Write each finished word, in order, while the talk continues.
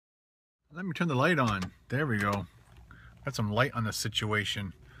Let me turn the light on. There we go. Got some light on the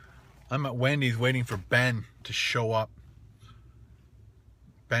situation. I'm at Wendy's waiting for Ben to show up.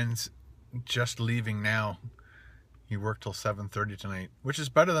 Ben's just leaving now. He worked till 7:30 tonight, which is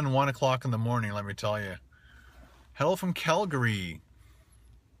better than 1 o'clock in the morning, let me tell you. Hello from Calgary.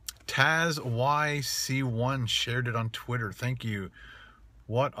 Taz YC1 shared it on Twitter. Thank you.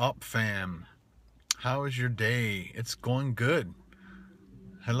 What up, fam? How is your day? It's going good.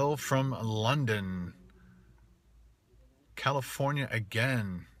 Hello from London. California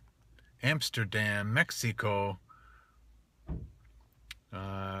again. Amsterdam, Mexico.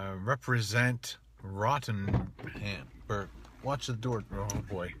 Represent Rottenburg. Watch the door. Oh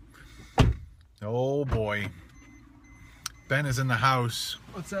boy. Oh boy. Ben is in the house.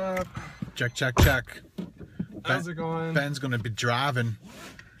 What's up? Check, check, check. How's it going? Ben's gonna be driving.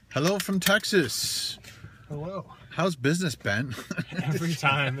 Hello from Texas. Hello. How's business, Ben? Every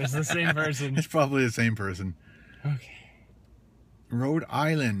time. It's the same person. It's probably the same person. Okay. Rhode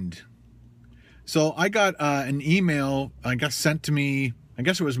Island. So I got an email, I guess, sent to me. I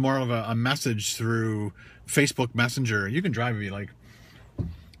guess it was more of a message through Facebook Messenger. You can drive if you like.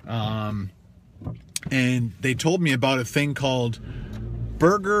 And they told me about a thing called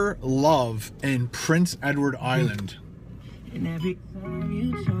Burger Love in Prince Edward Island. And every time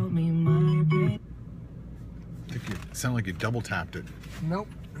you told me my pain. I think it sounded like you double tapped it. Nope.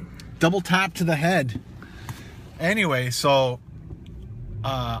 Double tap to the head. Anyway, so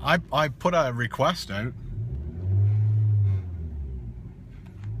I put a request out.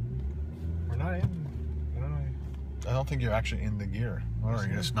 We're not in. I don't think you're actually in the gear. Or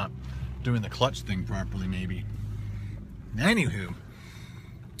you're just not doing the clutch thing properly, maybe. Anywho.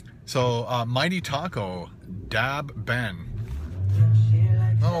 So, Mighty Taco, Dab Ben.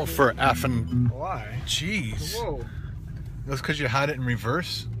 Oh, for effing... Why? Jeez. Whoa. That's because you had it in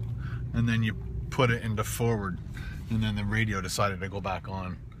reverse, and then you put it into forward, and then the radio decided to go back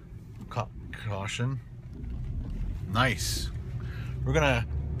on. Caution. Nice. We're gonna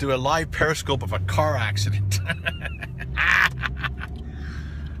do a live periscope of a car accident.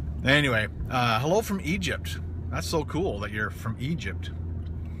 Anyway, hello from Egypt. That's so cool that you're from Egypt.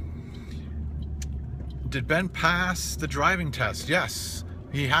 Did Ben pass the driving test? Yes.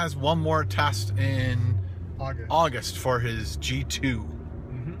 He has one more test in August for his G2.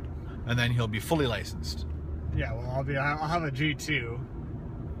 And then he'll be fully licensed. Yeah, well, I'll have a G2,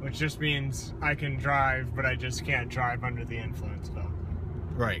 which just means I can drive, but I just can't drive under the influence of alcohol.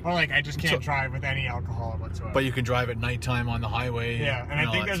 Right. Or like I just can't drive with any alcohol whatsoever. But you can drive at nighttime on the highway. Yeah, and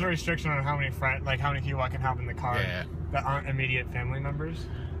I think there's a restriction on how many people I can have in the car that aren't immediate family members.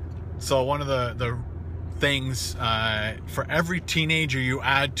 So one of the things, for every teenager you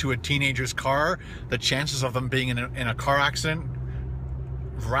add to a teenager's car, the chances of them being in a car accident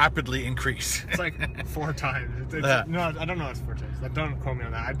rapidly increase. It's like 4 times. No, I don't know it's 4 times. Don't quote me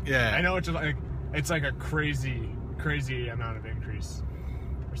on that. I know it's like a crazy amount of increase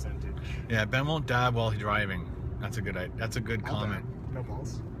percentage. Yeah, Ben won't dab while he's driving. That's a good comment. No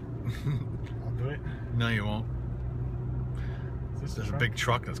balls. I'll do it. No, you won't. There's a big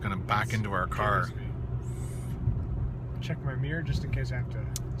truck that's gonna back into our car. Check my mirror just in case I have to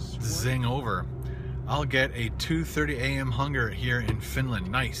zing over. I'll get a 2:30 a.m. hunger here in Finland.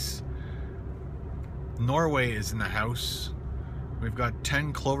 Nice. Norway is in the house. We've got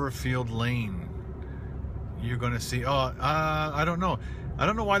 10 Cloverfield Lane. You're gonna see. Oh, I don't know. I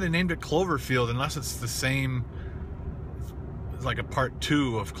don't know why they named it Cloverfield unless it's the same. It's like a part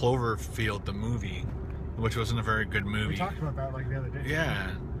 2 of Cloverfield, the movie, which wasn't a very good movie. We talked about that like the other day.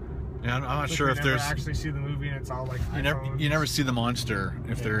 Yeah. Yeah, I'm not sure if there's. You actually see the movie and it's all like. You never see the monster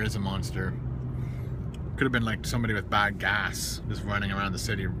if there is a monster. Could have been like somebody with bad gas just running around the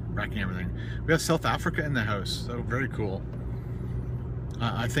city wrecking everything. We have South Africa in the house, so very cool.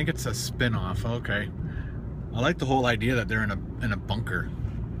 I think it's a spin-off. Okay, I like the whole idea that they're in a bunker.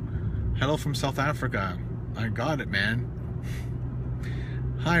 Hello from South Africa. I got it, man.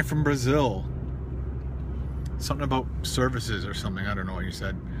 Hi from Brazil. Something about services or something. I don't know what you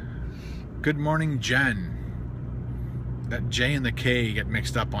said. Good morning, Jen. That J and the K get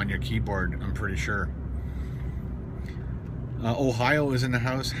mixed up on your keyboard, I'm pretty sure. Ohio is in the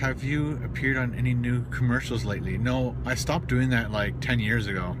house. Have you appeared on any new commercials lately? No, I stopped doing that like 10 years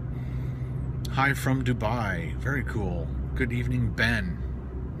ago. Hi from Dubai. Very cool. Good evening, Ben.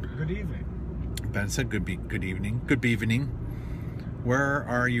 Good evening. Ben said good evening. Good evening. Where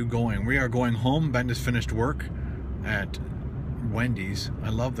are you going? We are going home. Ben just finished work at Wendy's. I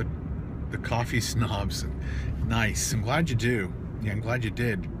love the coffee snobs. Nice. I'm glad you do. Yeah, I'm glad you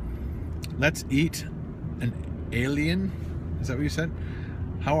did. Let's eat an alien. Is that what you said?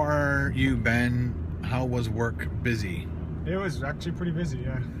 How are you, Ben? How was work? Busy? It was actually pretty busy,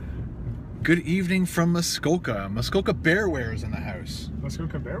 yeah. Good evening from Muskoka. Muskoka Bearwear is in the house.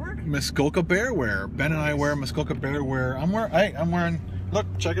 Muskoka Bearwear? Muskoka Bearwear. Ben and I wear Muskoka Bearwear. I'm wearing, look,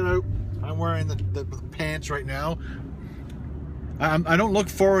 check it out. I'm wearing the pants right now. I don't look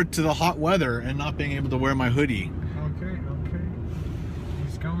forward to the hot weather and not being able to wear my hoodie. Okay.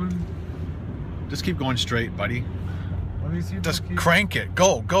 He's going. Just keep going straight, buddy. Just keep... crank it.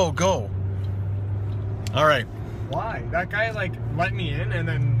 Go. All right. Why? That guy like let me in and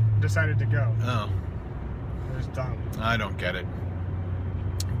then decided to go. Oh. It was dumb. I don't get it.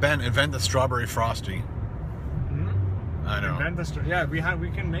 Ben, invent the strawberry frosty. Hmm? I know. Invent the yeah, we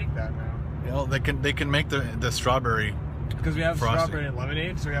can make that now. You know, they can make the strawberry. Because we have frosty. strawberry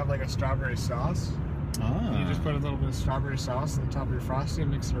lemonade, so we have like a strawberry sauce. Ah. You just put a little bit of strawberry sauce on the top of your frosty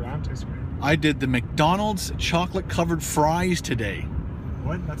and mix it around. Tastes great. I did the McDonald's chocolate covered fries today.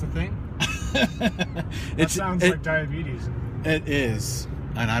 What? That's a thing? That sounds like diabetes. It is.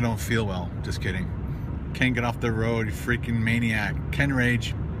 And I don't feel well. Just kidding. Can't get off the road, you freaking maniac. Ken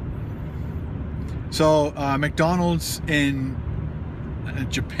rage. So, McDonald's in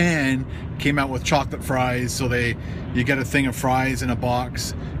Japan came out with chocolate fries. So you get a thing of fries in a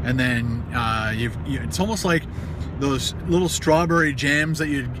box, and then it's almost like those little strawberry jams that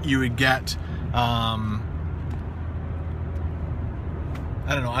you would get. I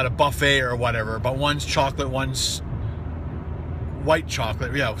don't know, at a buffet or whatever, but one's chocolate, one's white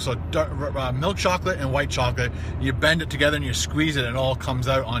chocolate. Yeah, so milk chocolate and white chocolate. You bend it together and you squeeze it, and it all comes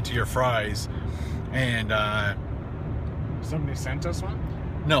out onto your fries. And somebody sent us one?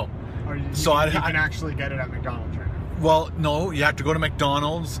 No. Or you so can actually get it at McDonald's right now? Well, no, you have to go to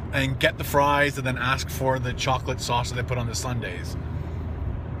McDonald's and get the fries and then ask for the chocolate sauce that they put on the sundaes.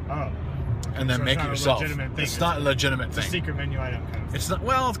 Oh. And then make it yourself. It's not a legitimate thing. It's a secret menu item kind of thing. It's not,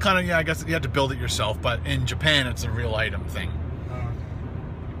 well, it's kind of, yeah, I guess you have to build it yourself, but in Japan it's a real item thing.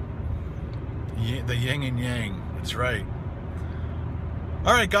 The yin and yang, that's right.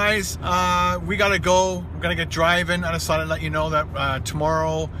 All right, guys, we gotta go. We're gonna get driving. I decided to let you know that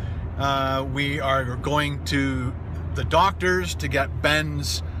tomorrow we are going to the doctors to get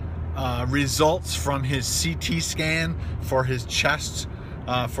Ben's results from his CT scan for his chest,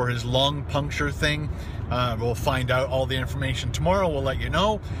 for his lung puncture thing. We'll find out all the information tomorrow. We'll let you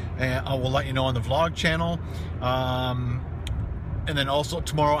know, and I will let you know on the vlog channel. And then also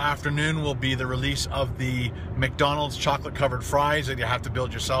tomorrow afternoon will be the release of the McDonald's chocolate covered fries that you have to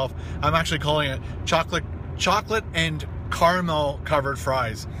build yourself. I'm actually calling it chocolate and caramel covered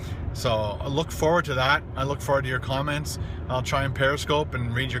fries. So I look forward to that. I look forward to your comments. I'll try and Periscope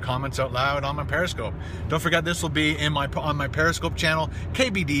and read your comments out loud on my Periscope. Don't forget, this will be on my Periscope channel,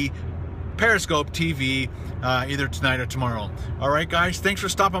 KBDPeriscopeTV, either tonight or tomorrow. All right, guys, thanks for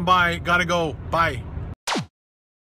stopping by. Gotta go. Bye.